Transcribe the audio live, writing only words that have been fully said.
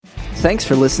Thanks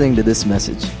for listening to this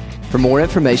message. For more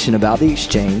information about The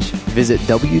Exchange, visit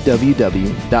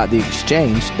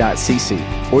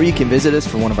www.theexchange.cc, or you can visit us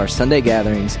for one of our Sunday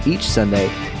gatherings each Sunday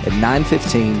at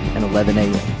 9:15 and 11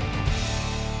 a.m.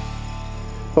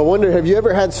 I wonder, have you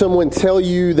ever had someone tell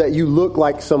you that you look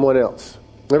like someone else?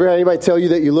 Ever had anybody tell you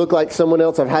that you look like someone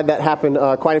else? I've had that happen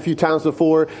quite a few times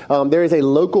before. There is a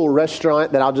local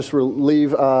restaurant that I'll just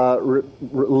leave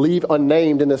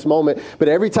unnamed in this moment. But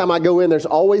every time I go in, there's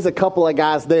always a couple of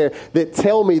guys there that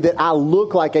tell me that I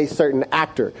look like a certain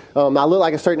actor. I look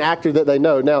like a certain actor that they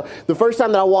know. Now, the first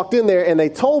time that I walked in there and they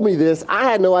told me this, I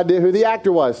had no idea who the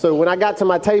actor was. So when I got to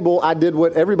my table, I did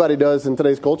what everybody does in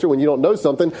today's culture. When you don't know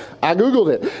something, I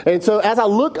Googled it. And so as I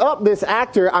look up this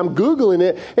actor, I'm Googling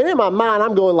it. And in my mind,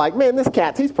 I'm going like, man, this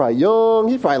cat, he's probably young.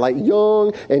 He's probably like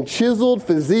young and chiseled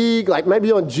physique, like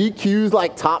maybe on GQ's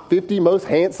like top 50 most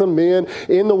handsome men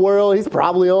in the world. He's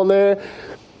probably on there.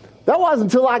 That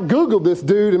wasn't until I Googled this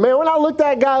dude. And man, when I looked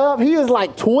that guy up, he is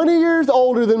like 20 years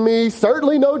older than me,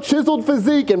 certainly no chiseled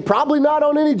physique, and probably not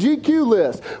on any GQ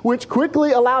list, which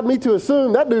quickly allowed me to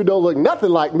assume that dude don't look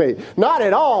nothing like me. Not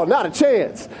at all, not a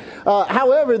chance.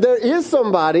 However, there is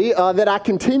somebody that I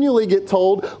continually get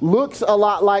told looks a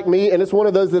lot like me, and it's one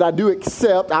of those that I do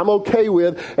accept, I'm okay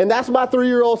with, and that's my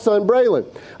 3-year-old son, Braylon.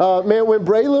 Man, when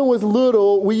Braylon was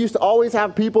little, we used to always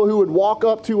have people who would walk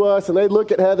up to us, and they'd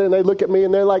look at Heather, and they'd look at me,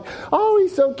 and they're like, oh,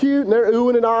 he's so cute, and they're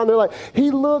oohing and ahhing, and they're like,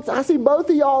 I see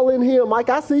both of y'all in him, like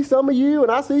I see some of you,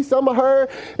 and I see some of her,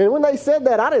 and when they said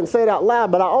that, I didn't say it out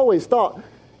loud, but I always thought,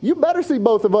 you better see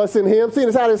both of us in him, seeing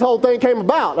as how this whole thing came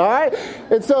about, all right?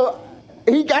 And so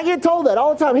I get told that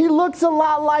all the time. He looks a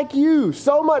lot like you,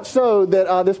 so much so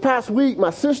that this past week, my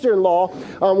sister-in-law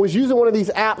was using one of these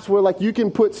apps where like you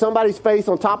can put somebody's face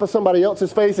on top of somebody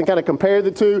else's face and kind of compare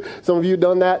the two. Some of you have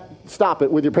done that. Stop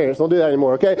it with your parents. Don't do that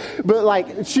anymore, okay? But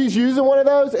like she's using one of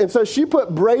those, and so she put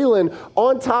Braylon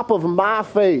on top of my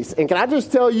face. And can I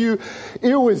just tell you,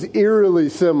 it was eerily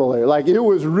similar. Like it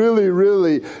was really,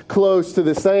 really close to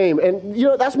the same. And you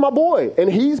know, that's my boy.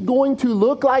 And he's going to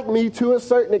look like me to a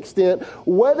certain extent,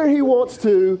 whether he wants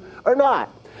to or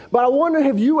not. But I wonder,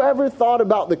 have you ever thought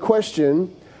about the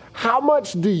question, how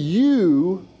much do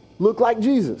you look like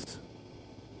Jesus?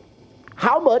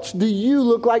 How much do you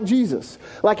look like Jesus?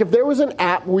 Like if there was an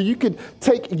app where you could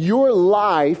take your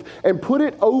life and put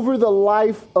it over the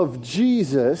life of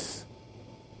Jesus,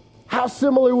 how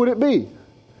similar would it be?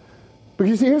 Because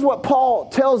you see, here's what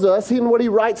Paul tells us in what he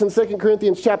writes in 2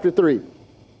 Corinthians chapter 3.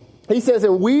 He says,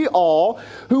 and we all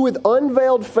who with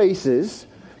unveiled faces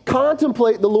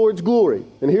contemplate the Lord's glory.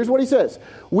 And here's what he says.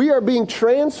 We are being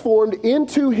transformed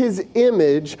into his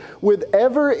image with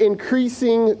ever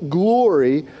increasing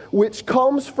glory, which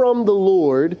comes from the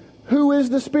Lord, who is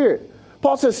the Spirit.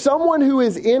 Paul says someone who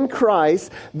is in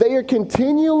Christ, they are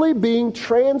continually being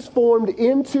transformed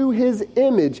into his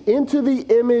image, into the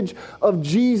image of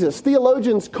Jesus.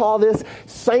 Theologians call this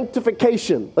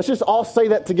sanctification. Let's just all say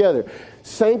that together.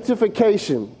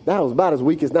 Sanctification. That was about as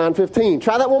weak as 9:15.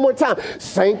 Try that one more time.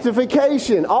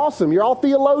 Sanctification. Awesome. You're all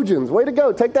theologians. Way to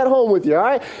go. Take that home with you, all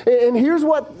right? And here's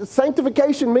what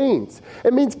sanctification means.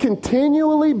 It means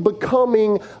continually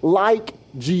becoming like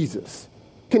Jesus.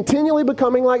 Continually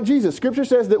becoming like Jesus. Scripture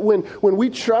says that when we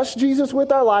trust Jesus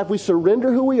with our life, we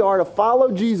surrender who we are to follow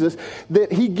Jesus,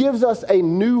 that he gives us a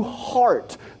new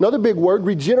heart. Another big word,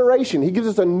 regeneration. He gives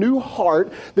us a new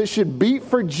heart that should beat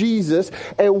for Jesus,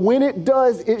 and when it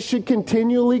does, it should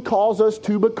continually cause us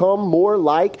to become more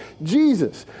like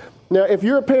Jesus. Now, if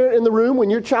you're a parent in the room, when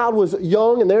your child was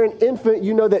young and they're an infant,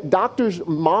 you know that doctors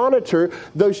monitor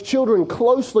those children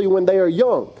closely when they are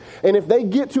young. And if they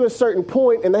get to a certain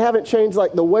point and they haven't changed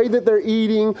like the way that they're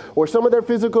eating or some of their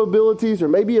physical abilities or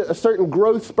maybe a certain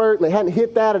growth spurt and they hadn't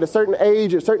hit that at a certain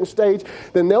age or a certain stage,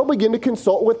 then they'll begin to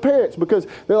consult with parents because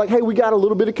they're like, hey, we got a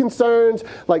little bit of concerns,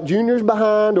 like Junior's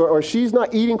behind or she's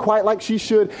not eating quite like she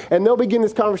should. And they'll begin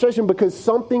this conversation because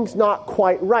something's not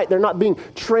quite right. They're not being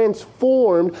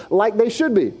transformed like they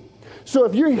should be. So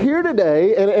if you're here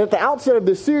today and at the outset of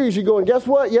this series, you're going, guess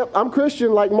what? Yep, I'm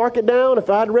Christian. Like, mark it down. If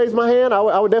I had to raise my hand,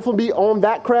 I would definitely be on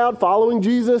that crowd following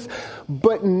Jesus.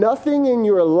 But nothing in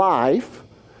your life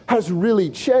has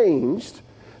really changed.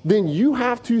 Then you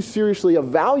have to seriously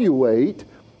evaluate,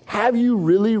 have you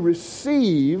really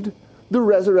received the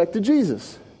resurrected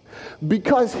Jesus?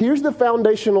 Because here's the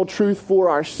foundational truth for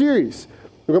our series.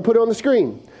 We're going to put it on the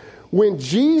screen. When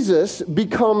Jesus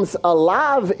becomes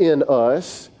alive in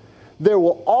us, there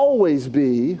will always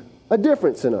be a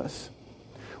difference in us.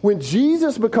 When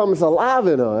Jesus becomes alive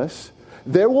in us,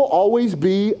 there will always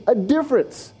be a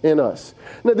difference in us.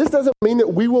 Now, this doesn't mean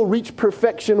that we will reach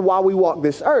perfection while we walk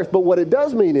this earth, but what it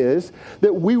does mean is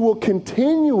that we will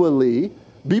continually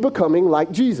be becoming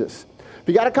like Jesus. If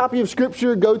you got a copy of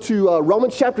Scripture, go to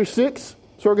Romans chapter 6.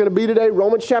 So we're going to be today,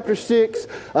 Romans chapter 6.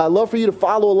 I'd love for you to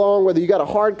follow along, whether you got a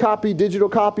hard copy, digital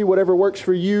copy, whatever works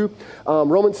for you.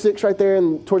 Romans 6 right there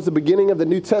and towards the beginning of the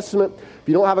New Testament. If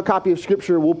you don't have a copy of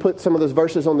Scripture, we'll put some of those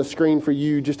verses on the screen for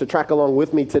you just to track along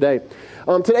with me today.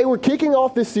 Today we're kicking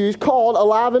off this series called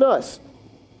Alive in Us.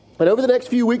 And over the next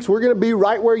few weeks, we're going to be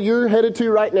right where you're headed to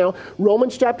right now,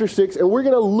 Romans chapter 6, and we're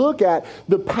going to look at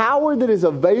the power that is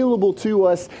available to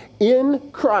us in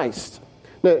Christ.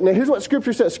 Now, here's what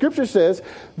Scripture says. Scripture says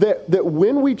that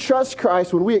when we trust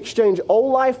Christ, when we exchange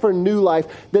old life for new life,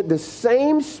 that the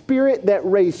same Spirit that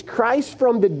raised Christ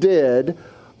from the dead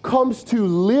comes to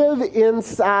live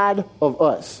inside of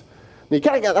us. Now,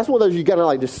 that's one of those you got to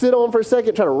like just sit on for a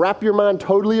second, try to wrap your mind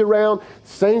totally around.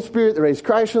 Same Spirit that raised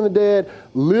Christ from the dead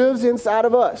lives inside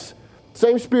of us.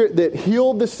 Same Spirit that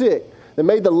healed the sick, that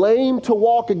made the lame to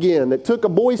walk again, that took a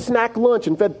boy's snack lunch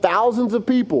and fed thousands of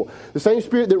people. The same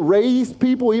Spirit that raised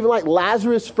people, even like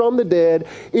Lazarus from the dead,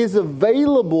 is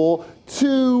available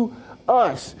to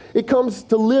us. It comes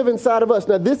to live inside of us.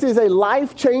 Now, this is a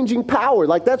life-changing power.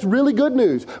 Like, that's really good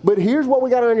news. But here's what we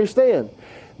got to understand.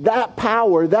 That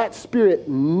power, that Spirit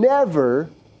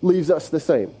never leaves us the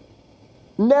same.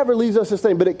 Never leaves us the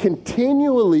same, but it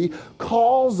continually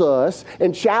calls us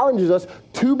and challenges us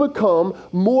to become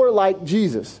more like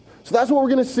Jesus. So that's what we're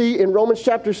going to see in Romans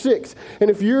chapter 6.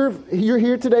 And if you're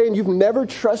here today and you've never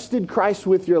trusted Christ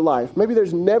with your life, maybe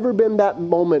there's never been that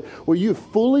moment where you've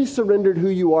fully surrendered who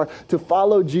you are to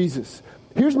follow Jesus.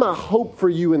 Here's my hope for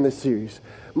you in this series.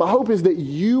 My hope is that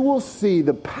you will see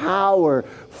the power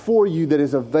for you that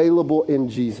is available in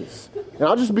Jesus. And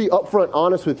I'll just be upfront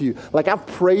honest with you. Like, I've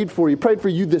prayed for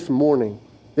you this morning,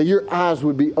 that your eyes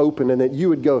would be open and that you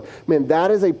would go, man,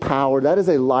 that is a power, that is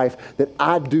a life that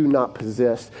I do not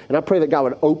possess. And I pray that God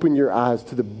would open your eyes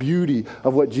to the beauty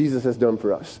of what Jesus has done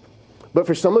for us. But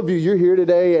for some of you, you're here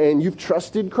today and you've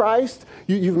trusted Christ.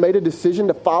 You've made a decision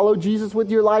to follow Jesus with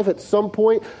your life at some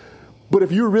point. But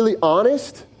if you're really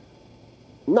honest,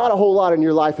 not a whole lot in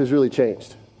your life has really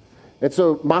changed. And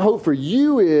so my hope for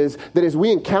you is that as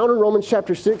we encounter Romans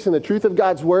chapter 6 and the truth of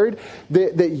God's word,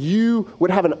 that you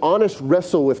would have an honest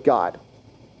wrestle with God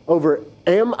over,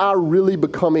 am I really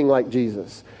becoming like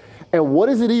Jesus? And what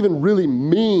does it even really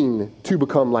mean to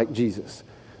become like Jesus?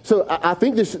 So I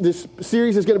think this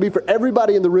series is going to be for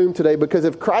everybody in the room today, because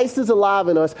if Christ is alive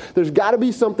in us, there's got to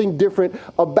be something different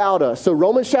about us. So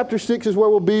Romans chapter 6 is where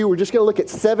we'll be. We're just going to look at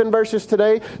 7 verses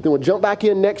today. Then we'll jump back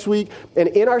in next week. And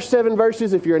in our 7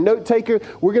 verses, if you're a note taker,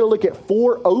 we're going to look at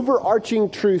 4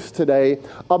 overarching truths today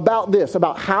about this,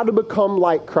 about how to become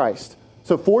like Christ.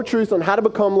 So 4 truths on how to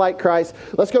become like Christ.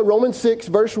 Let's go Romans 6,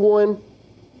 verse 1.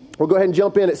 We'll go ahead and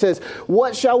jump in. It says,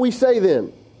 "What shall we say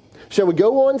then? Shall we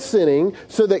go on sinning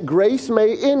so that grace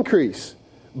may increase?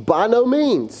 By no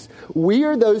means. We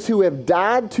are those who have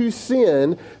died to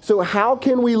sin, so how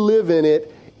can we live in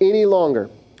it any longer?"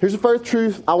 Here's the first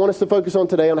truth I want us to focus on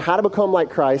today on how to become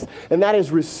like Christ, and that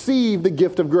is receive the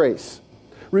gift of grace.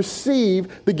 Receive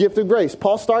the gift of grace.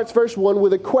 Paul starts verse 1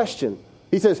 with a question.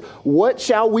 He says, "What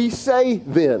shall we say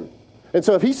then?" And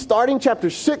so if he's starting chapter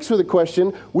 6 with a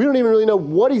question, we don't even really know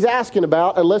what he's asking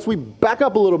about unless we back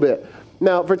up a little bit.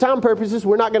 Now, for time purposes,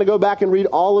 we're not going to go back and read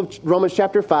all of Romans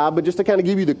chapter 5, but just to kind of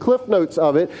give you the cliff notes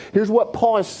of it, here's what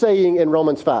Paul is saying in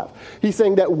Romans 5. He's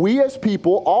saying that we as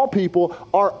people, all people,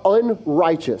 are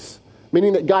unrighteous,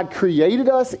 meaning that God created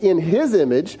us in His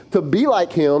image to be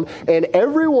like Him, and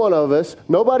every one of us,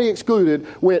 nobody excluded,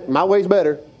 went, my way's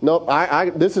better. Nope,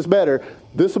 this is better.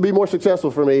 This will be more successful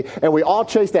for me. And we all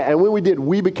chased that. And when we did,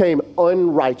 we became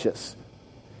unrighteous.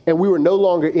 And we were no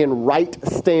longer in right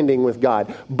standing with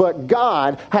God. But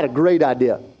God had a great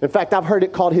idea. In fact, I've heard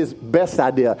it called His best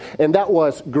idea. And that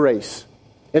was grace.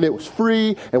 And it was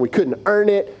free, and we couldn't earn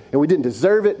it, and we didn't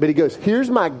deserve it. But He goes, here's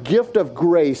my gift of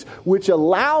grace, which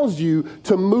allows you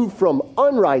to move from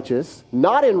unrighteous,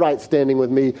 not in right standing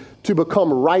with me, to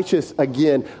become righteous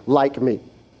again like me.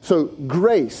 So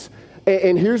grace.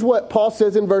 And here's what Paul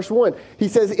says in verse 1. He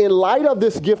says, in light of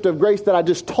this gift of grace that I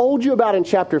just told you about in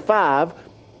chapter 5,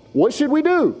 what should we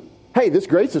do? Hey, this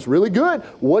grace is really good.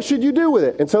 What should you do with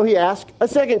it? And so he asks a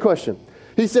second question.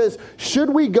 He says, should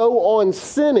we go on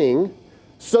sinning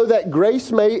so that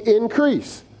grace may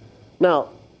increase? Now,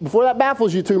 before that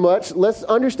baffles you too much, let's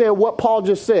understand what Paul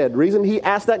just said. The reason he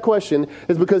asked that question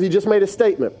is because he just made a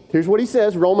statement. Here's what he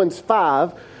says, Romans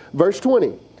 5, verse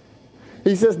 20.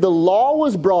 He says the law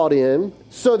was brought in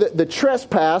so that the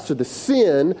trespass or the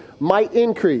sin might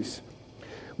increase.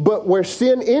 But where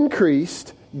sin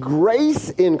increased,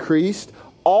 grace increased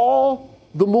all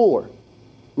the more.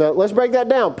 Now, let's break that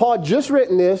down. Paul just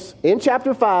written this in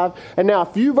chapter 5, and now a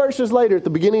few verses later at the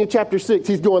beginning of chapter 6,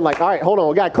 he's going like, all right, hold on,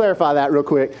 we got to clarify that real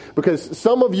quick, because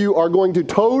some of you are going to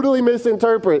totally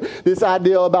misinterpret this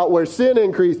idea about where sin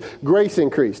increased, grace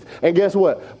increased. And guess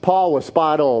what? Paul was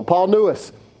spot on. Paul knew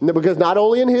us. Because not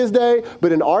only in his day,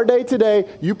 but in our day today,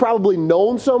 you've probably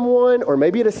known someone, or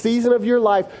maybe at a season of your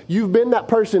life, you've been that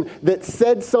person that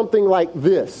said something like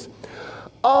this.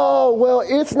 Oh, well,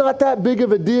 it's not that big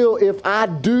of a deal if I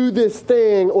do this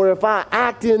thing or if I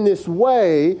act in this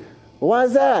way. Why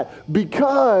is that?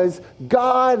 Because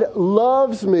God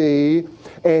loves me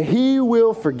and He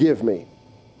will forgive me.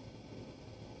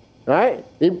 All right?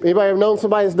 Anybody ever known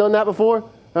somebody that's done that before?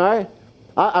 All right?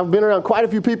 I've been around quite a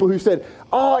few people who said,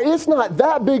 oh, it's not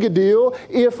that big a deal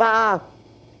if I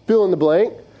fill in the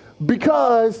blank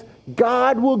because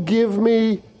God will give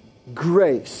me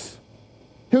grace.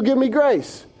 He'll give me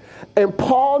grace. And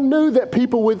Paul knew that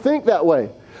people would think that way.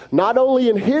 Not only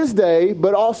in his day,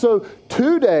 but also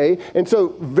today. And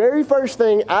so very first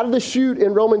thing out of the chute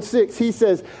in Romans 6, he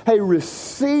says, hey,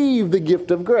 receive the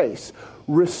gift of grace.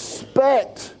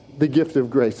 Respect the gift of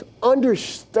grace.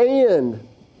 Understand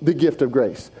the gift of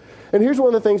grace. And here's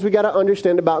one of the things we got to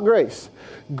understand about grace.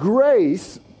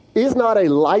 Grace is not a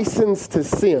license to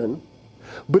sin,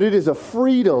 but it is a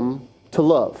freedom to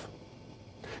love.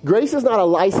 Grace is not a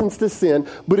license to sin,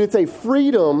 but it's a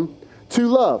freedom to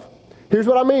love. Here's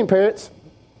what I mean, parents.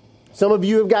 Some of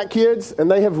you have got kids, and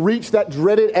they have reached that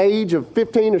dreaded age of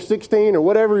 15 or 16 or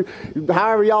whatever,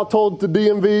 however y'all told the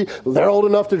DMV, they're old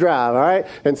enough to drive, all right?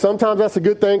 And sometimes that's a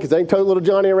good thing because they can tote little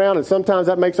Johnny around, and sometimes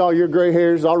that makes all your gray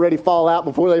hairs already fall out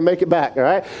before they make it back, all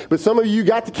right? But some of you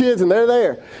got the kids, and they're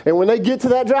there. And when they get to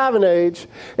that driving age,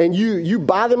 and you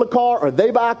buy them a car, or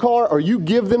they buy a car, or you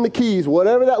give them the keys,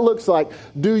 whatever that looks like,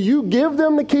 do you give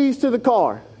them the keys to the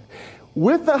car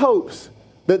with the hopes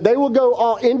that they will go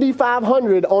all Indy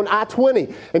 500 on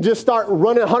I-20 and just start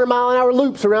running 100-mile-an-hour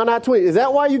loops around I-20? Is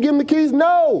that why you give them the keys?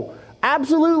 No,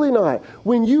 absolutely not.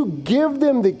 When you give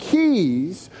them the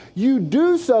keys, you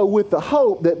do so with the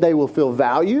hope that they will feel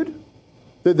valued,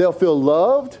 that they'll feel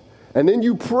loved, and then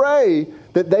you pray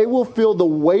that they will feel the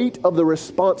weight of the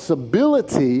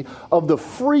responsibility of the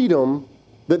freedom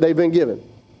that they've been given.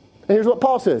 And here's what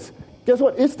Paul says. Guess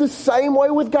what? It's the same way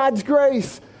with God's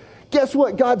grace. Guess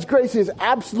what? God's grace is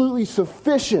absolutely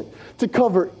sufficient to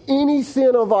cover any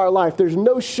sin of our life. There's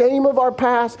no shame of our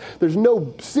past. There's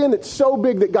no sin that's so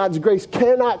big that God's grace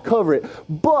cannot cover it.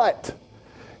 But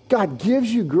God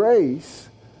gives you grace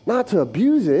not to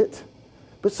abuse it,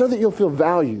 but so that you'll feel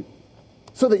valued,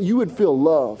 so that you would feel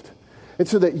loved, and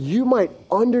so that you might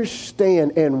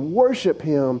understand and worship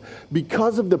Him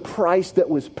because of the price that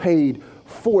was paid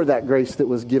for that grace that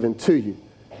was given to you.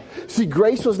 See,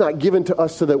 grace was not given to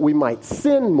us so that we might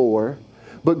sin more,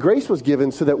 but grace was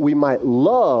given so that we might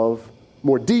love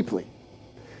more deeply.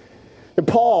 And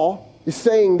Paul is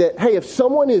saying that, hey, if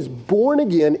someone is born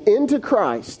again into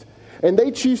Christ and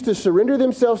they choose to surrender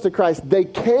themselves to Christ, they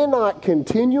cannot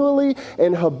continually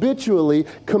and habitually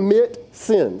commit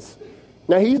sins.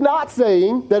 Now, he's not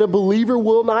saying that a believer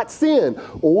will not sin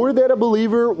or that a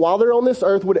believer, while they're on this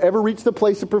earth, would ever reach the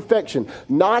place of perfection.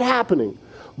 Not happening.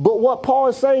 But what Paul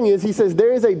is saying is, he says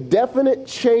there is a definite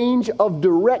change of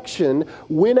direction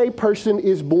when a person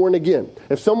is born again.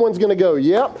 If someone's going to go,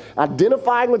 yep,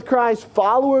 identifying with Christ,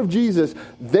 follower of Jesus,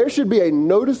 there should be a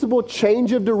noticeable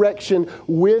change of direction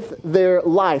with their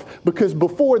life. Because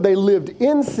before they lived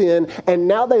in sin, and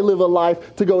now they live a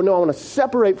life to go, no, I want to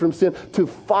separate from sin, to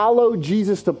follow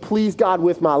Jesus, to please God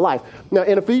with my life. Now,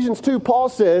 in Ephesians 2, Paul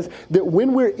says that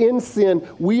when we're in sin,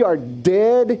 we are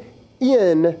dead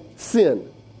in sin.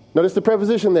 Notice the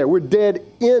preposition there. We're dead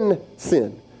in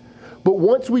sin. But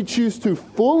once we choose to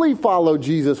fully follow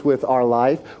Jesus with our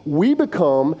life, we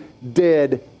become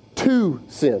dead to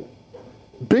sin.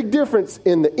 Big difference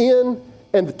in the in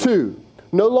and the to.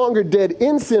 No longer dead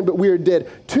in sin, but we are dead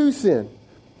to sin.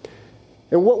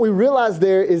 And what we realize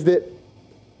there is that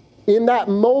in that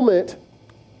moment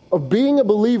of being a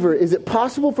believer, is it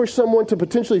possible for someone to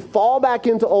potentially fall back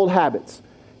into old habits?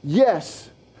 Yes,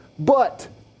 but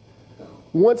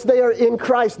once they are in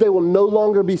Christ, they will no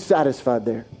longer be satisfied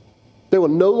there. They will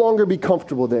no longer be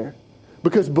comfortable there.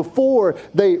 Because before,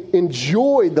 they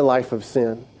enjoyed the life of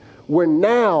sin. Where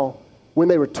now, when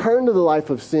they return to the life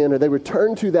of sin, or they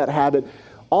return to that habit,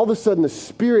 all of a sudden the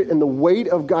Spirit and the weight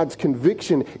of God's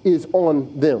conviction is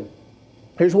on them.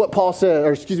 Here's what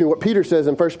what Peter says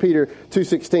in 1 Peter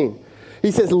 2:16.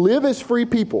 He says, live as free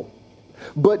people,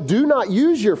 but do not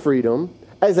use your freedom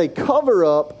as a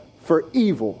cover-up for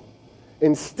evil.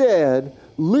 Instead,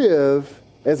 live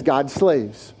as God's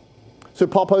slaves. So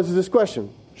Paul poses this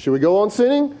question. Should we go on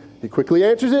sinning? He quickly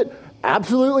answers it.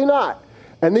 Absolutely not.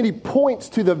 And then he points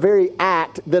to the very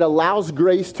act that allows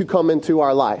grace to come into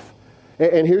our life.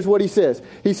 And here's what he says.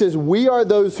 He says, we are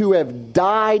those who have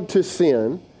died to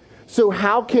sin, so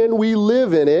how can we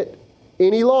live in it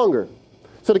any longer?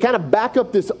 So to kind of back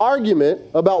up this argument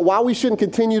about why we shouldn't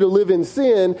continue to live in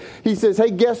sin, he says,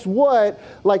 hey, guess what?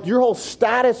 Like, your whole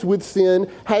status with sin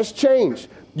has changed.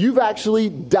 You've actually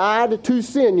died to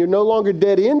sin. You're no longer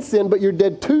dead in sin, but you're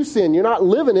dead to sin. You're not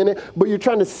living in it, but you're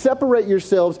trying to separate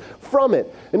yourselves from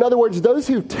it. In other words, those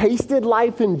who've tasted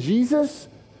life in Jesus,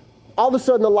 all of a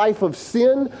sudden the life of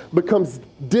sin becomes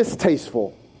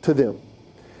distasteful to them.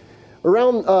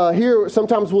 Around here,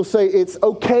 sometimes we'll say it's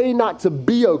okay not to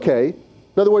be okay.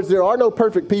 In other words, there are no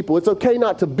perfect people. It's okay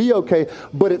not to be okay,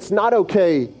 but it's not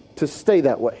okay to stay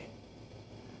that way.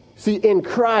 See, in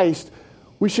Christ,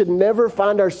 we should never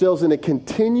find ourselves in a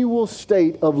continual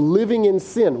state of living in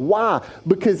sin. Why?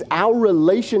 Because our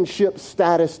relationship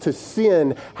status to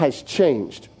sin has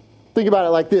changed. Think about it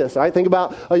like this, all right? Think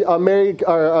about a married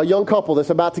or a young couple that's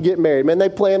about to get married. Man, they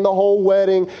planned the whole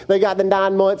wedding. They got the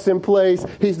 9 months in place.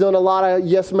 He's done a lot of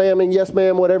yes, ma'am, and yes,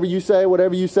 ma'am, whatever you say.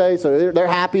 So they're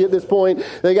happy at this point.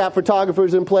 They got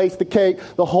photographers in place, the cake,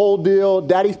 the whole deal.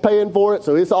 Daddy's paying for it,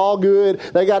 so it's all good.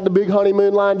 They got the big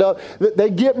honeymoon lined up. They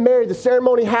get married. The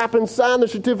ceremony happens, sign the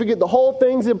certificate. The whole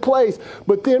thing's in place.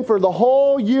 But then for the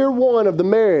whole year one of the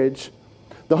marriage,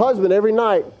 the husband every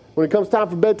night, when it comes time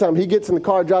for bedtime, he gets in the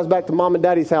car, drives back to mom and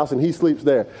daddy's house, and he sleeps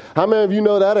there. How many of you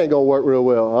know that ain't going to work real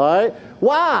well, all right?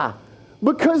 Why?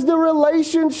 Because the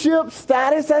relationship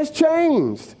status has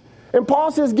changed. And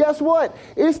Paul says, guess what?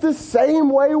 It's the same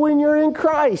way when you're in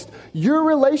Christ. Your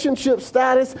relationship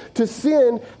status to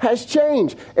sin has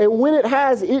changed. And when it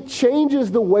has, it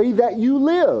changes the way that you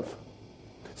live.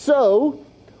 So,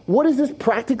 what does this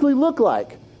practically look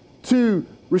like? To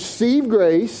receive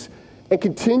grace and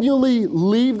continually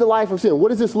leave the life of sin.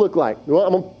 What does this look like? Well,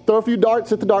 I'm going to throw a few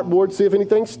darts at the dartboard, see if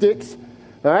anything sticks.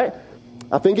 All right?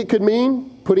 I think it could mean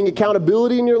putting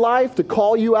accountability in your life to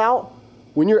call you out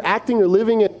when you're acting or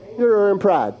living in anger or in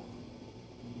pride.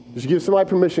 Just give somebody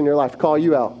permission in your life to call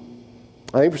you out.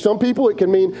 I think for some people it can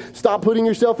mean stop putting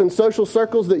yourself in social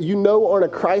circles that you know aren't a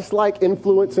Christ-like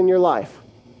influence in your life.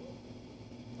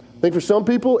 I think for some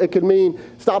people it could mean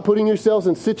stop putting yourselves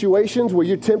in situations where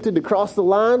you're tempted to cross the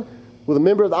line with a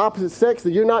member of the opposite sex that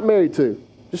you're not married to.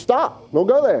 Just stop. Don't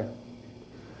go there.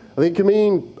 I think it can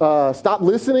mean stop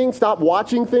listening, stop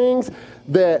watching things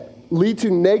that lead to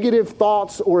negative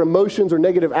thoughts or emotions or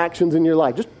negative actions in your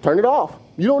life. Just turn it off.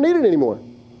 You don't need it anymore.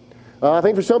 I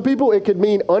think for some people it could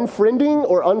mean unfriending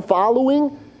or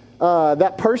unfollowing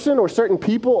that person or certain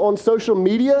people on social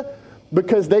media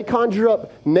because they conjure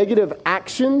up negative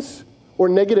actions or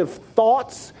negative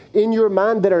thoughts in your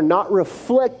mind that are not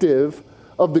reflective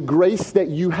of the grace that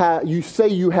you say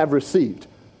you have received.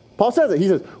 Paul says it. He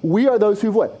says, we are those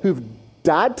who've what? Who've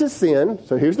died to sin.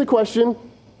 So here's the question.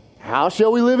 How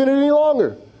shall we live in it any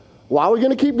longer? Why are we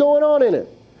going to keep going on in it?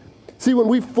 See, when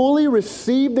we fully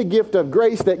receive the gift of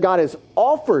grace that God has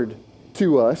offered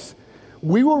to us,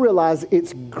 we will realize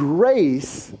it's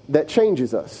grace that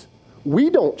changes us.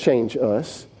 We don't change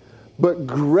us, but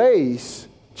grace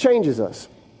changes us.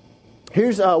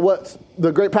 Here's what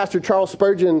the great pastor Charles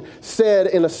Spurgeon said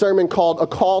in a sermon called A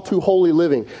Call to Holy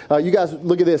Living. You guys,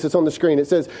 look at this. It's on the screen. It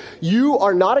says, you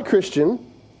are not a Christian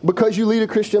because you lead a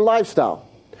Christian lifestyle.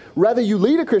 Rather, you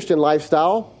lead a Christian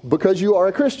lifestyle because you are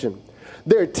a Christian.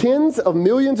 There are tens of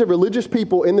millions of religious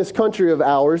people in this country of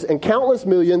ours and countless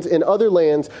millions in other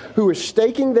lands who are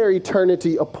staking their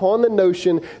eternity upon the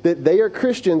notion that they are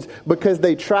Christians because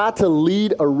they try to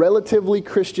lead a relatively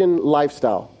Christian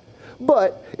lifestyle.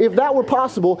 But if that were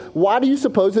possible, why do you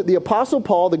suppose that the Apostle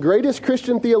Paul, the greatest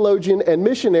Christian theologian and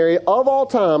missionary of all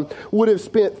time, would have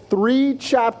spent 3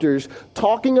 chapters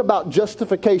talking about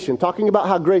justification, talking about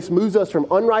how grace moves us from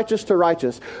unrighteous to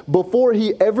righteous, before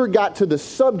he ever got to the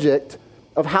subject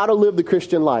of how to live the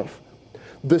Christian life?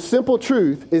 The simple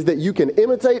truth is that you can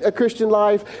imitate a Christian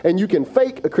life and you can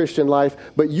fake a Christian life,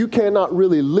 but you cannot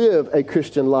really live a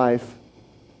Christian life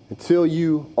until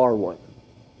you are one.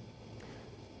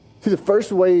 See, the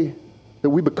first way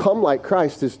that we become like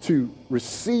Christ is to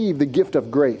receive the gift of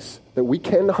grace that we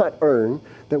cannot earn,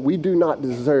 that we do not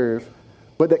deserve,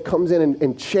 but that comes in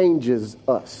and changes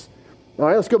us. All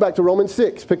right, let's go back to Romans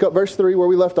 6. Pick up verse 3 where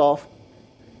we left off.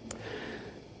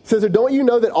 It says, don't you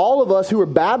know that all of us who were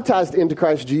baptized into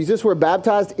Christ Jesus were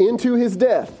baptized into his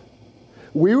death?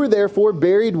 We were therefore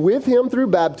buried with him through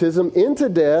baptism into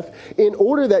death, in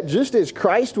order that just as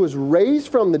Christ was raised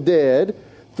from the dead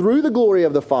through the glory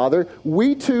of the Father,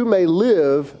 we too may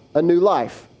live a new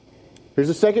life. Here's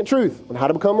the second truth on how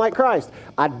to become like Christ.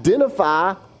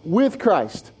 Identify with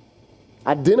Christ.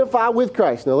 Identify with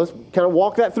Christ. Now let's kind of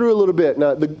walk that through a little bit.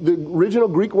 Now the original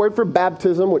Greek word for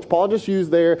baptism, which Paul just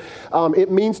used there,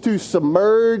 it means to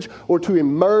submerge or to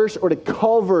immerse or to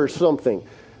cover something.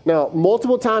 Now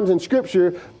multiple times in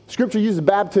Scripture uses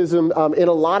baptism in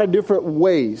a lot of different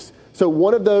ways. So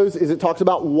one of those is it talks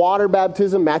about water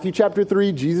baptism. Matthew chapter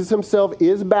 3, Jesus himself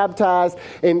is baptized,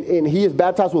 and he is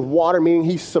baptized with water, meaning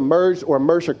he's submerged or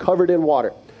immersed or covered in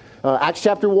water. Acts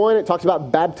chapter 1, it talks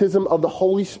about baptism of the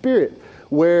Holy Spirit,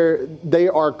 where they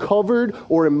are covered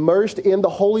or immersed in the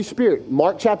Holy Spirit.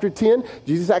 Mark chapter 10,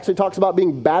 Jesus actually talks about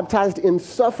being baptized in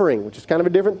suffering, which is kind of a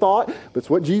different thought, but it's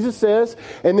what Jesus says.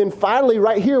 And then finally,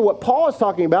 right here, what Paul is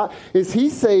talking about is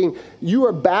he's saying you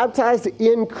are baptized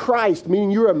in Christ,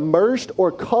 meaning you're immersed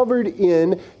or covered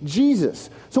in Jesus.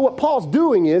 So what Paul's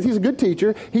doing is, he's a good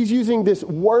teacher, he's using this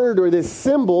word or this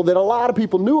symbol that a lot of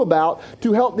people knew about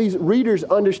to help these readers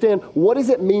understand what does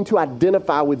it mean to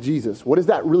identify with Jesus? What does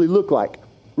that really look like?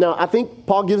 Now, I think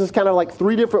Paul gives us kind of like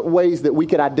three different ways that we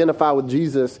could identify with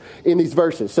Jesus in these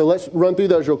verses. So let's run through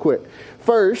those real quick.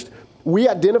 First, we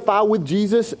identify with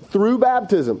Jesus through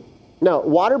baptism. Now,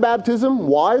 water baptism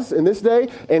was, in this day,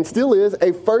 and still is,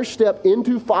 a first step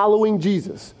into following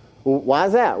Jesus. Well, why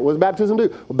is that? What does baptism do?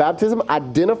 Well, baptism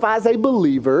identifies a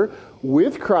believer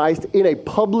with Christ in a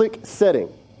public setting.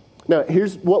 Now,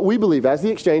 here's what we believe. As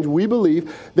the Exchange, we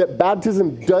believe that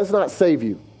baptism does not save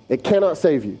you. It cannot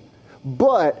save you.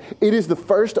 But it is the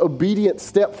first obedient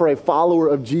step for a follower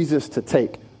of Jesus to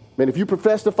take. Man, if you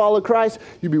profess to follow Christ,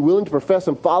 you'd be willing to profess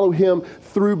and follow him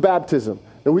through baptism.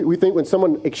 And we think when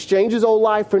someone exchanges old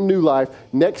life for new life,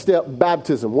 next step,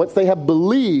 baptism. Once they have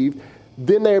believed,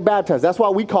 then they are baptized. That's why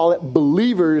we call it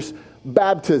believers'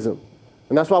 baptism.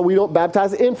 And that's why we don't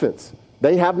baptize infants.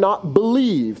 They have not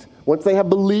believed. Once they have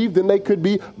believed, then they could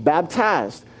be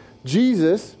baptized.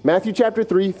 Jesus, Matthew chapter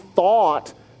 3,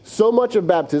 thought so much of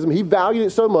baptism, he valued it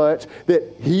so much that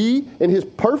he, in his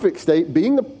perfect state,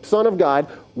 being the Son of God,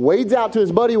 wades out to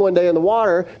his buddy one day in the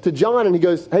water, to John, and he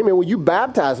goes, hey man, will you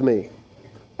baptize me?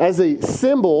 As a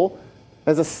symbol,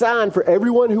 as a sign for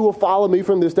everyone who will follow me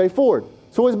from this day forward.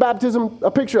 So what is baptism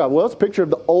a picture of? Well, it's a picture of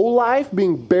the old life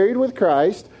being buried with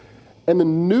Christ and the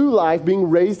new life being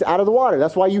raised out of the water.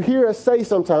 That's why you hear us say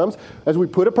sometimes, as we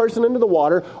put a person into the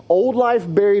water, old life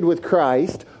buried with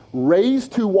Christ,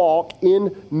 raised to walk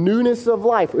in newness of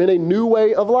life, or in a new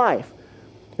way of life.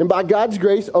 And by God's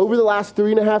grace, over the last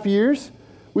 3.5 years,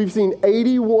 we've seen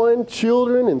 81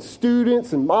 children and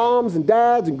students and moms and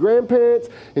dads and grandparents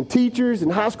and teachers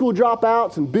and high school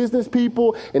dropouts and business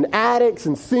people and addicts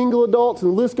and single adults,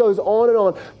 and the list goes on and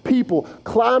on. People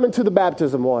climb into the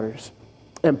baptism waters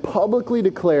and publicly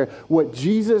declare what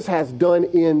Jesus has done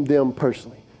in them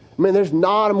personally. Man, there's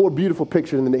not a more beautiful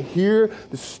picture than to hear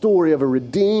the story of a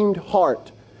redeemed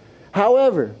heart.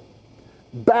 However,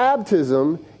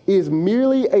 baptism is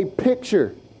merely a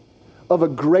picture of a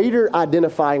greater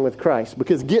identifying with Christ.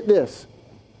 Because get this,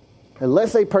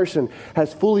 unless a person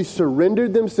has fully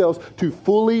surrendered themselves to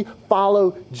fully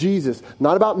follow Jesus,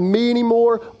 not about me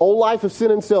anymore, old life of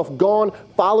sin and self, gone,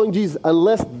 following Jesus,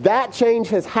 unless that change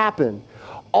has happened,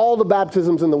 all the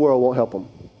baptisms in the world won't help them.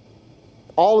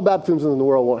 All the baptisms in the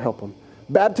world won't help them.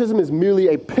 Baptism is merely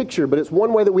a picture, but it's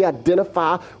one way that we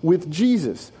identify with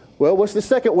Jesus. Well, what's the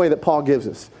second way that Paul gives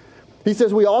us? He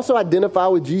says we also identify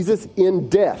with Jesus in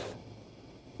death.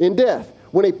 In death.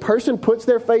 When a person puts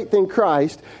their faith in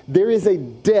Christ, there is a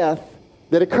death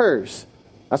that occurs.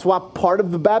 That's why part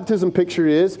of the baptism picture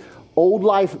is old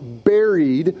life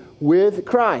buried with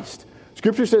Christ.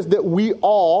 Scripture says that we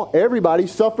all, everybody,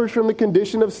 suffers from the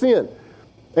condition of sin.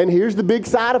 And here's the big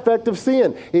side effect of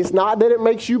sin. It's not that it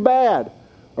makes you bad,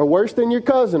 or worse than your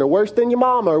cousin, or worse than your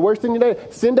mama, or worse than your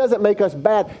dad. Sin doesn't make us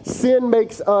bad. Sin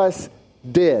makes us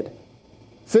dead.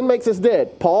 Sin makes us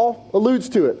dead. Paul alludes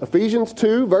to it. Ephesians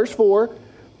 2, verse 4,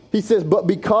 he says, but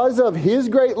because of his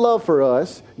great love for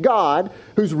us, God,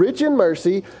 who's rich in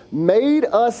mercy, made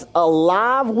us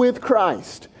alive with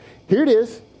Christ. Here it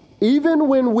is. Even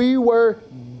when we were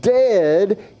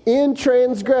dead in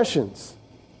transgressions.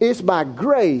 It's by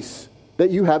grace that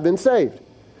you have been saved.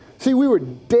 See, we were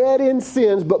dead in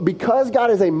sins, but because God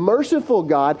is a merciful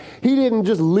God, he didn't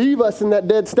just leave us in that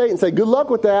dead state and say, good luck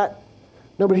with that.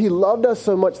 No, but he loved us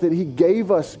so much that he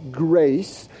gave us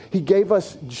grace. He gave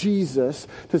us Jesus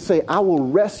to say, I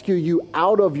will rescue you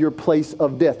out of your place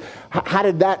of death. How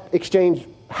did that exchange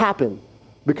happen?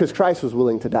 Because Christ was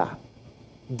willing to die.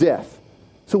 Death.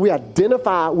 So we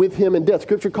identify with him in death.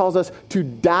 Scripture calls us to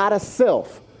die to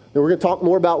self. And we're going to talk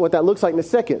more about what that looks like in a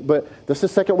second. But that's the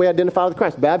second way we identify with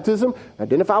Christ. Baptism,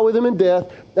 identify with him in death.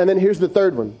 And then here's the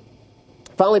third one.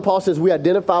 Finally, Paul says we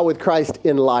identify with Christ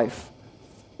in life.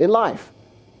 In life.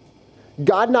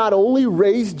 God not only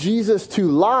raised Jesus to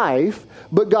life,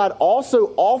 but God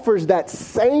also offers that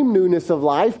same newness of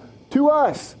life to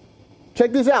us.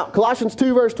 Check this out. Colossians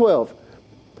 2, verse 12.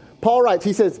 Paul writes,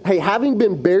 he says, hey, having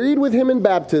been buried with him in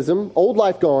baptism, old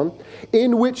life gone,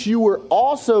 in which you were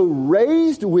also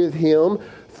raised with him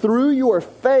through your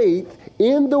faith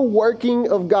in the working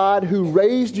of God who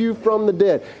raised you from the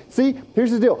dead. See,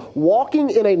 here's the deal. Walking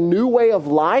in a new way of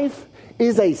life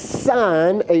is a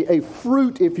sign, a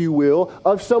fruit, if you will,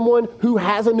 of someone who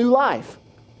has a new life.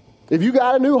 If you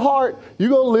got a new heart, you're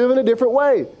going to live in a different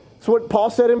way. That's what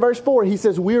Paul said in verse 4. He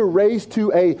says, we're raised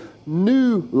to a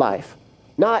new life.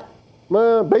 Not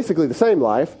basically the same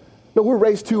life. No, we're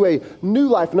raised to a new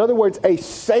life. In other words, a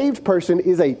saved person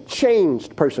is a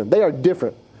changed person. They are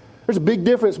different. There's a big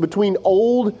difference between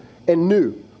old and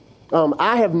new.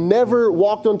 I have never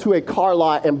walked onto a car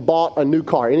lot and bought a new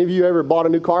car. Any of you ever bought a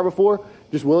new car before?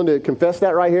 Just willing to confess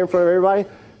that right here in front of everybody?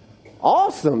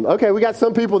 Awesome. Okay, we got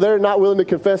some people that are not willing to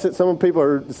confess it. Some people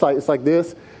are, it's like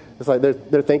this. It's like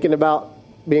they're thinking about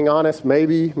being honest,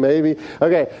 maybe. Okay,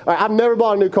 all right, I've never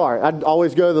bought a new car. I'd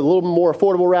always go the little more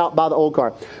affordable route, buy the old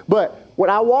car. But when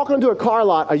I walk onto a car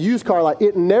lot, a used car lot,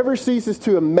 it never ceases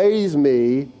to amaze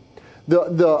me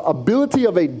the ability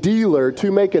of a dealer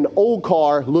to make an old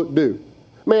car look new.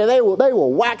 Man, they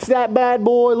will wax that bad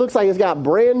boy. Looks like it's got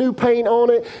brand new paint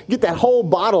on it. Get that whole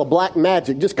bottle of Black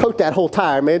Magic. Just coat that whole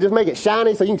tire, man. Just make it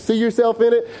shiny so you can see yourself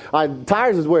in it.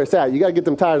 Tires is where it's at. You got to get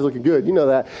them tires looking good. You know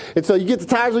that. And so you get the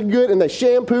tires looking good, and they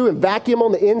shampoo and vacuum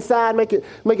on the inside, make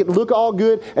it look all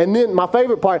good. And then my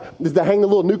favorite part is to hang the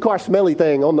little new car smelly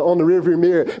thing on the rearview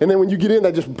mirror. And then when you get in,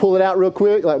 they just pull it out real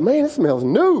quick. Like, man, it smells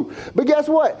new. But guess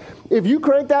what? If you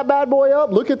crank that bad boy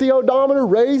up, look at the odometer,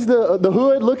 raise the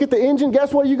hood, look at the engine,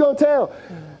 guess what you going to tell?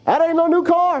 That ain't no new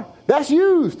car. That's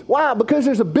used. Why? Because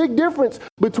there's a big difference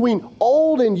between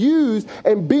old and used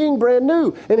and being brand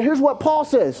new. And here's what Paul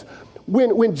says.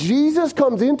 When Jesus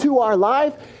comes into our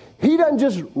life, he doesn't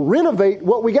just renovate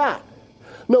what we got.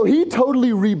 No, he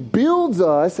totally rebuilds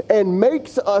us and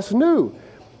makes us new.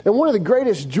 And one of the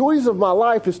greatest joys of my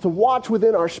life is to watch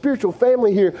within our spiritual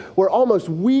family here where almost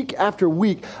week after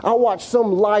week, I watch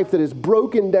some life that is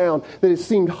broken down, that has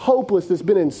seemed hopeless, that's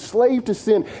been enslaved to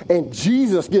sin, and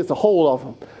Jesus gets a hold of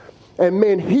them. And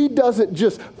man, he doesn't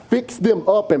just fix them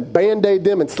up and Band-Aid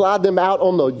them and slide them out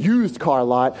on the used car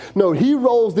lot. No, he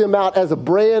rolls them out as a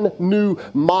brand new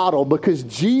model because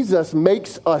Jesus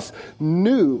makes us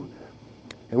new.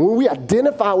 And when we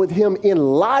identify with him in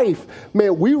life,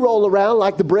 man, we roll around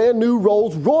like the brand new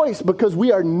Rolls Royce because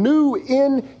we are new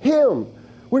in him.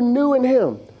 We're new in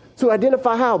him. So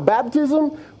identify how?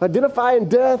 Baptism, identify in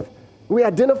death, we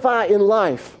identify in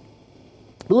life.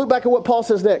 But look back at what Paul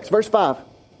says next, verse 5.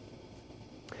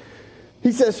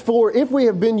 He says, for if we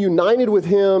have been united with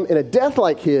him in a death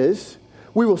like his,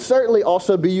 we will certainly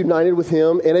also be united with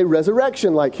him in a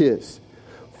resurrection like his.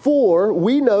 For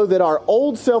we know that our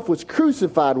old self was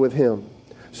crucified with him,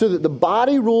 so that the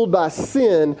body ruled by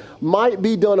sin might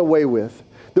be done away with,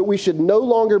 that we should no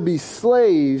longer be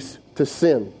slaves to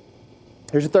sin.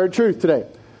 Here's the third truth today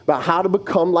about how to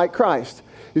become like Christ,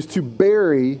 is to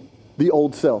bury the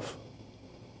old self.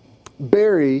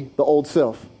 Bury the old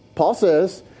self. Paul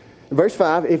says, in verse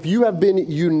 5, if you have been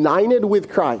united with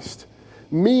Christ,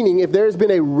 meaning if there has been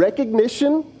a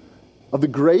recognition of the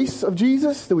grace of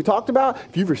Jesus that we talked about,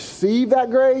 if you've received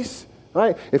that grace,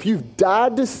 right? If you've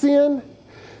died to sin,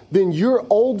 then your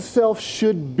old self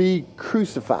should be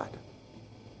crucified.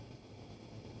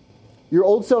 Your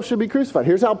old self should be crucified.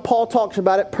 Here's how Paul talks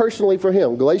about it personally for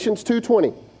him. Galatians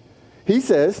 2:20. He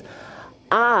says,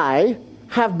 I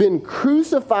have been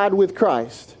crucified with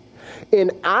Christ,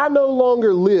 and I no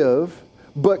longer live,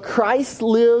 but Christ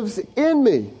lives in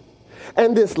me.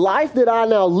 And this life that I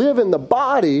now live in the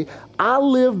body, I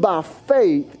live by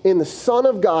faith in the Son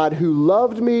of God who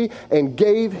loved me and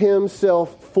gave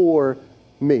himself for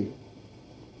me.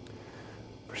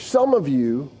 For some of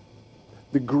you,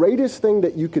 the greatest thing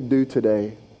that you could do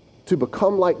today to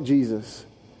become like Jesus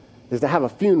is to have a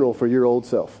funeral for your old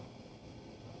self.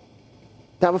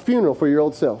 To have a funeral for your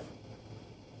old self.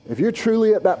 If you're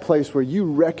truly at that place where you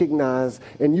recognize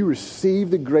and you receive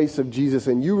the grace of Jesus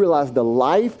and you realize the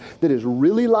life that is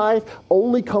really life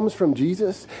only comes from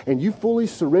Jesus and you fully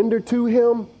surrender to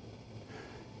him,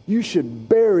 you should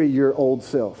bury your old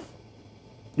self,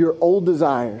 your old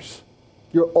desires,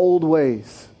 your old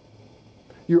ways.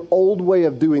 your old way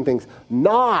of doing things.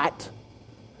 Not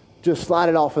just slide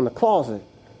it off in the closet,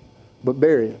 but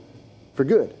bury it for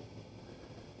good.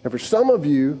 And for some of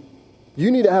you, you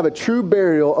need to have a true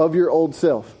burial of your old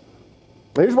self.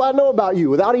 And here's what I know about you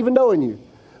without even knowing you.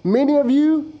 Many of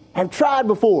you have tried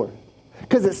before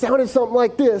because it sounded something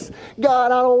like this.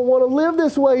 God, I don't want to live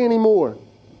this way anymore.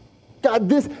 God,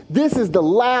 this is the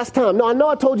last time. No, I know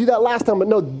I told you that last time, but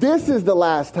no, this is the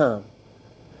last time.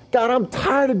 God, I'm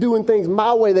tired of doing things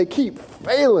my way. They keep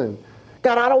failing.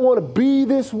 God, I don't want to be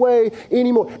this way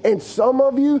anymore. And some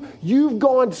of you, you've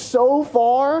gone so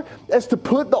far as to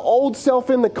put the old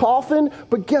self in the coffin,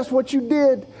 but guess what you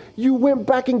did? You went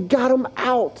back and got him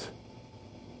out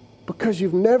because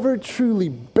you've never truly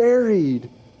buried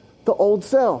the old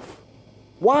self.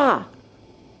 Why?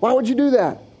 Why would you do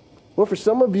that? Well, for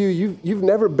some of you, you've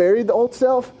never buried the old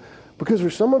self because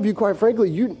for some of you, quite frankly,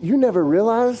 you never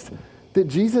realized that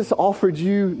Jesus offered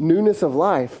you newness of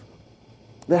life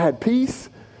that had peace,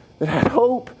 that had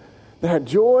hope, that had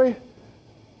joy.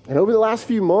 And over the last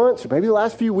few months, or maybe the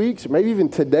last few weeks, or maybe even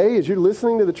today, as you're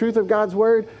listening to the truth of God's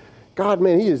word, God,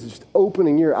 man, he is just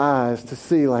opening your eyes to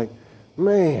see like,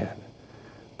 man,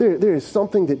 there is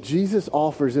something that Jesus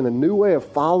offers in a new way of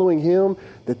following him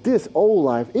that this old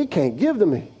life, it can't give to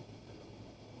me.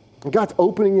 And God's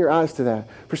opening your eyes to that.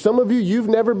 For some of you, you've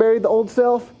never buried the old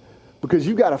self because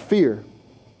you got a fear.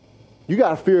 You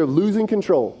got a fear of losing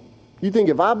control. You think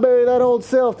if I bury that old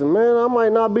self, then man, I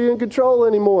might not be in control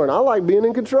anymore. And I like being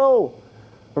in control.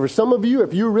 Or for some of you,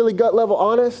 if you're really gut level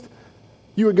honest,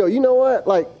 you would go, you know what?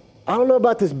 Like, I don't know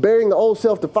about this burying the old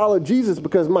self to follow Jesus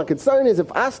because my concern is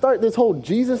if I start this whole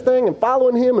Jesus thing and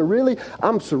following him and really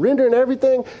I'm surrendering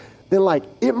everything, then like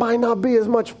it might not be as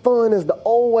much fun as the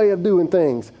old way of doing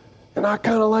things. And I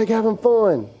kind of like having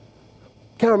fun.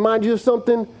 Can I remind you of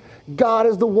something? God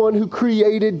is the one who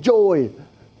created joy.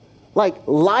 Like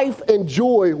life and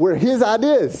joy were his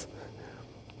ideas.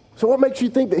 So what makes you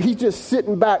think that he's just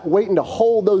sitting back waiting to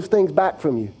hold those things back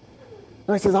from you?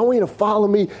 And he says, I want you to follow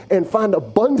me and find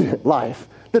abundant life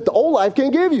that the old life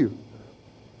can't give you.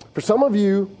 For some of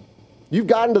you, you've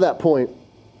gotten to that point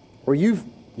where you've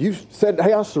said,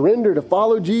 hey, I'll surrender to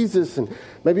follow Jesus. And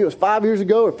maybe it was 5 years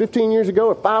ago or 15 years ago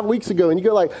or 5 weeks ago. And you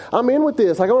go like, I'm in with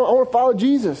this. Like, I want to follow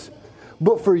Jesus.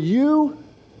 But for you,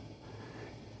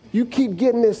 you keep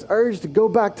getting this urge to go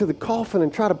back to the coffin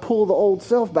and try to pull the old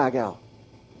self back out.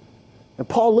 And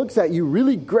Paul looks at you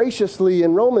really graciously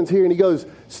in Romans here and he goes,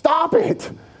 stop it.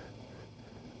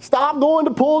 Stop going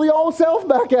to pull the old self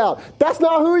back out. That's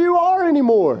not who you are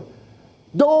anymore.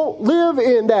 Don't live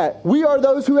in that. We are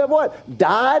those who have what?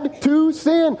 Died to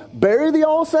sin. Bury the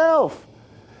old self.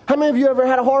 How many of you ever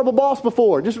had a horrible boss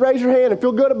before? Just raise your hand and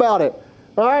feel good about it.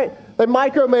 All right? They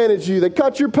micromanaged you. They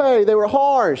cut your pay. They were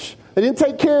harsh. They didn't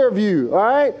take care of you. All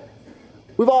right?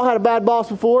 We've all had a bad boss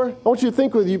before. I want you to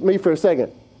think with me for a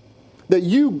second. That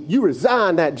you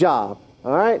resigned that job.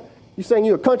 All right? You sang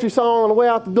you a country song on the way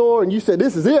out the door and you said,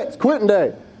 this is it. It's quitting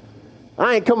day.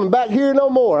 I ain't coming back here no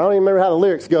more. I don't even remember how the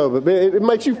lyrics go, but it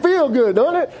makes you feel good,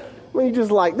 doesn't it? I mean, you're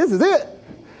just like, this is it.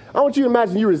 I want you to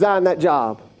imagine you resigned that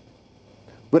job.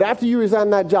 But after you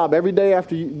resigned that job, every day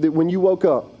when you woke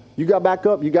up, you got back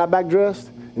dressed,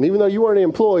 and even though you weren't an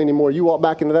employee anymore, you walk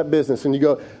back into that business and you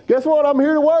go, guess what? I'm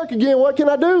here to work again. What can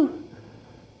I do?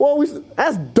 Well,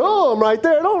 that's dumb right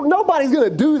there. Nobody's going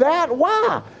to do that.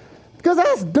 Why? Because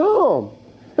that's dumb.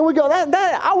 And we go,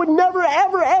 that I would never,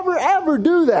 ever, ever, ever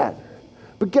do that.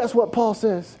 But guess what Paul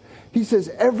says? He says,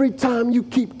 every time you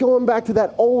keep going back to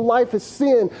that old life of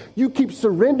sin, you keep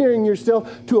surrendering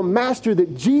yourself to a master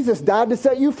that Jesus died to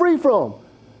set you free from.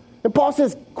 And Paul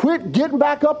says, quit getting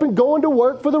back up and going to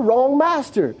work for the wrong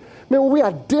master. Man, when we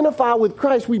identify with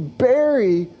Christ, we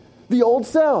bury the old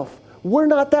self. We're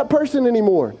not that person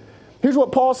anymore. Here's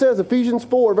what Paul says, Ephesians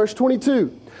 4, verse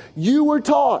 22. You were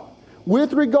taught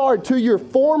with regard to your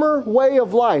former way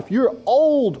of life, your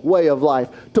old way of life,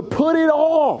 to put it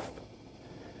off,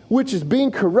 which is being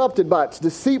corrupted by its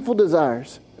deceitful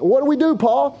desires. And what do we do,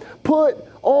 Paul? Put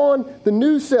on the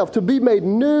new self, to be made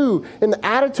new in the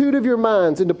attitude of your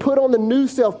minds, and to put on the new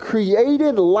self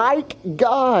created like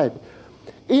God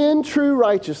in true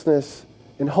righteousness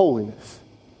and holiness.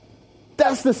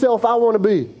 That's the self I want to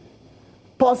be.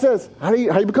 Paul says, how do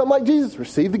you become like Jesus?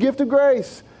 Receive the gift of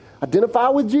grace. Identify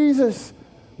with Jesus.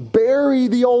 Bury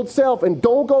the old self and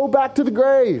don't go back to the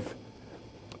grave.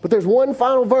 But there's one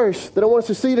final verse that I want us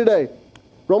to see today.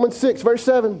 Romans 6, verse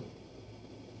 7.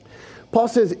 Paul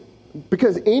says,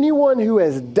 because anyone who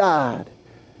has died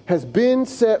has been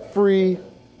set free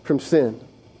from sin.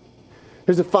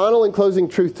 Here's the final and closing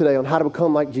truth today on how to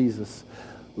become like Jesus.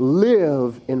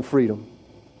 Live in freedom.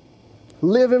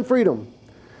 Live in freedom.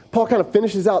 Paul kind of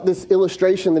finishes out this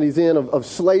illustration that he's in of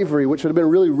slavery, which would have been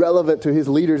really relevant to his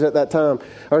leaders at that time,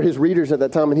 or his readers at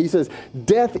that time. And he says,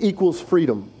 death equals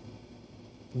freedom.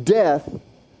 Death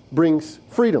brings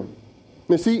freedom.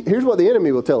 Now see, here's what the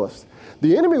enemy will tell us.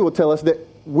 The enemy will tell us that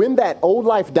when that old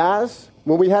life dies,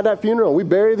 when we have that funeral and we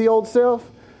bury the old self,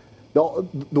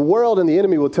 the world and the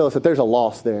enemy will tell us that there's a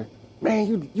loss there.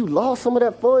 Man, you lost some of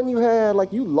that fun you had.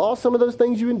 Like, you lost some of those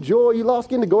things you enjoy. You lost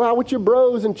getting to go out with your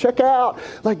bros and check out.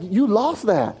 Like, you lost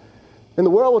that. And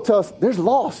the world will tell us there's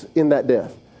loss in that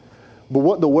death. But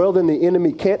what the world and the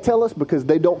enemy can't tell us, because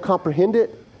they don't comprehend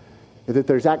it, is that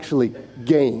there's actually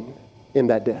gain in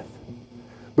that death.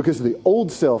 Because the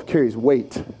old self carries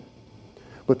weight,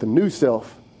 but the new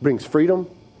self brings freedom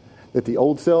that the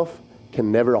old self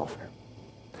can never offer.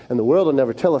 And the world will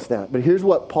never tell us that. But here's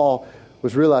what Paul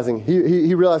was realizing.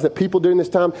 He realized that people during this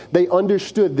time, they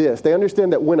understood this. They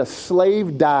understand that when a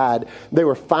slave died, they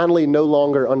were finally no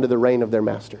longer under the reign of their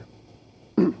master.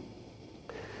 And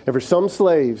for some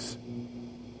slaves,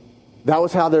 that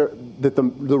was how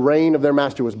the reign of their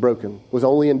master was broken, was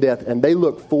only in death. And they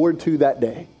looked forward to that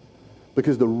day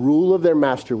because the rule of their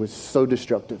master was so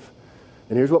destructive.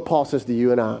 And here's what Paul says to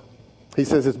you and I. He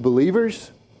says, as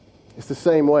believers, it's the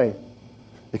same way,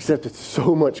 except it's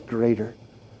so much greater.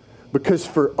 Because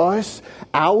for us,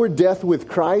 our death with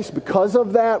Christ, because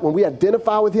of that, when we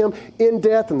identify with him in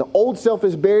death and the old self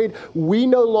is buried, we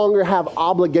no longer have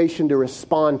obligation to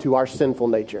respond to our sinful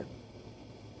nature.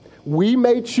 We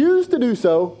may choose to do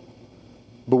so,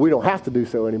 but we don't have to do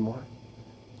so anymore.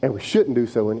 And we shouldn't do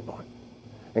so anymore.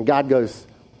 And God goes,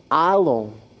 I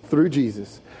alone, through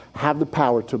Jesus, have the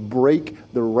power to break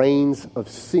the reins of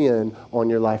sin on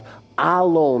your life. I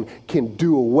alone can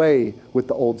do away with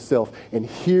the old self. And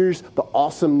here's the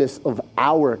awesomeness of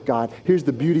our God. Here's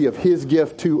the beauty of his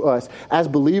gift to us. As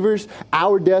believers,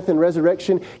 our death and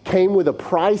resurrection came with a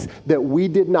price that we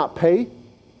did not pay,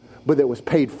 but that was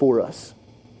paid for us.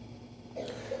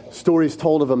 Stories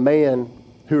told of a man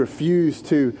who refused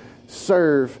to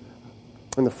serve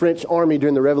in the French army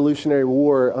during the Revolutionary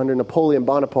War under Napoleon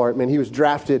Bonaparte. Man, he was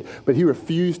drafted, but he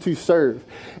refused to serve.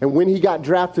 And when he got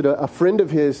drafted, a friend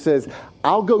of his says,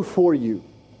 I'll go for you.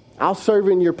 I'll serve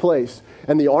in your place.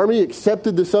 And the army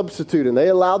accepted the substitute, and they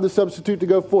allowed the substitute to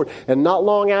go forward. And not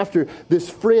long after, this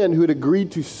friend who had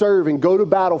agreed to serve and go to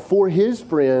battle for his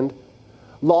friend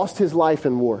lost his life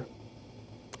in war.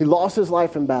 He lost his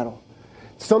life in battle.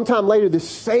 Sometime later, this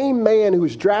same man who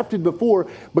was drafted before,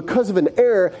 because of an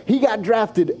error, he got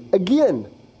drafted again.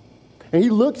 And he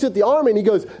looks at the army and he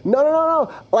goes,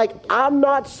 no. Like, I'm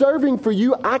not serving for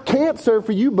you. I can't serve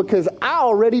for you because I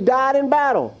already died in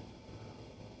battle.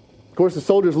 Of course, the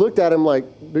soldiers looked at him like,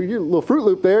 dude, you're a little Fruit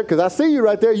Loop there because I see you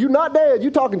right there. You're not dead.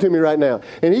 You're talking to me right now.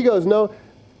 And he goes, no,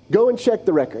 go and check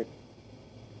the record.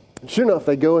 And sure enough,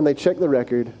 they go and they check the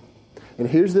record. And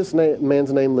here's this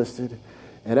man's name listed.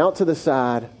 And out to the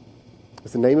side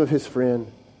is the name of his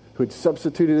friend who had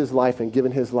substituted his life and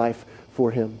given his life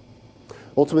for him.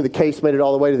 Ultimately, the case made it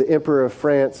all the way to the Emperor of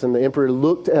France, and the Emperor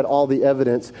looked at all the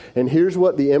evidence. And here's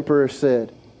what the Emperor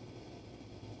said.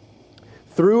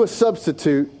 Through a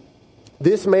substitute,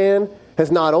 this man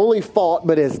has not only fought,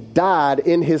 but has died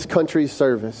in his country's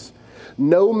service.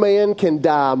 No man can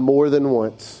die more than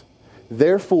once.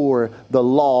 Therefore, the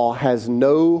law has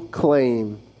no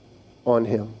claim on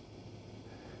him.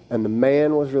 And the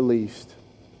man was released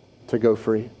to go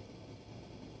free.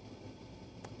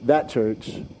 That,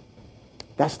 church,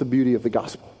 that's the beauty of the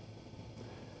gospel.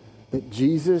 That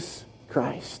Jesus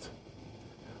Christ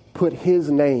put his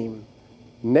name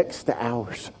next to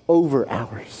ours, over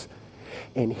ours.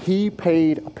 And he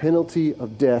paid a penalty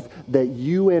of death that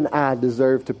you and I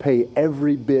deserve to pay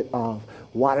every bit of.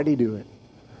 Why did he do it?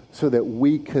 So that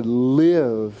we could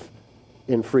live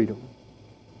in freedom.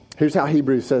 Here's how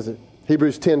Hebrews says it.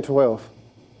 Hebrews 10:12.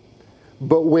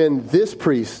 But when this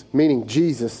priest, meaning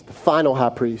Jesus, the final high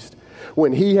priest,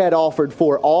 when he had offered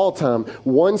for all time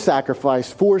one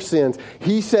sacrifice for sins,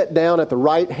 he sat down at the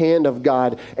right hand of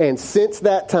God. And since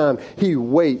that time, he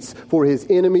waits for his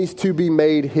enemies to be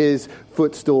made his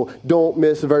footstool. Don't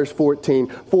miss verse 14.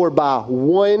 For by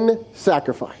one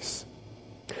sacrifice,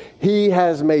 he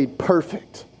has made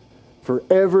perfect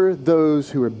forever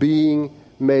those who are being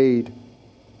made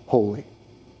holy.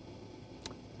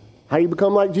 How do you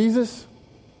become like Jesus?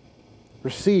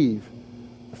 Receive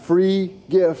a free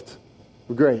gift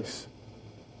of grace.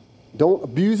 Don't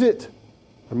abuse it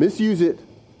or misuse it,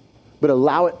 but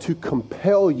allow it to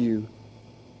compel you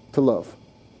to love.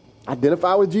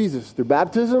 Identify with Jesus through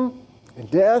baptism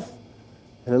and death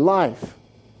and in life.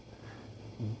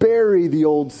 Bury the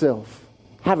old self.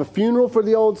 Have a funeral for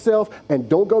the old self and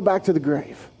don't go back to the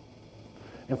grave.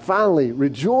 And finally,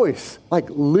 rejoice, like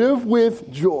live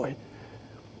with joy,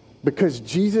 because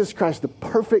Jesus Christ, the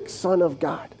perfect Son of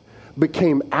God,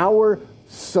 became our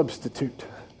substitute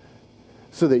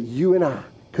so that you and I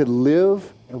could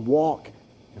live and walk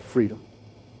in freedom.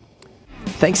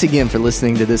 Thanks again for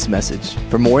listening to this message.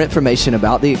 For more information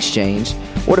about The Exchange,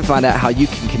 or to find out how you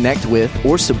can connect with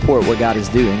or support what God is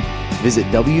doing, visit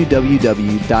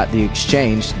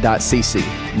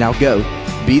www.theexchange.cc. Now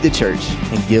go, be the church,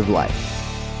 and give life.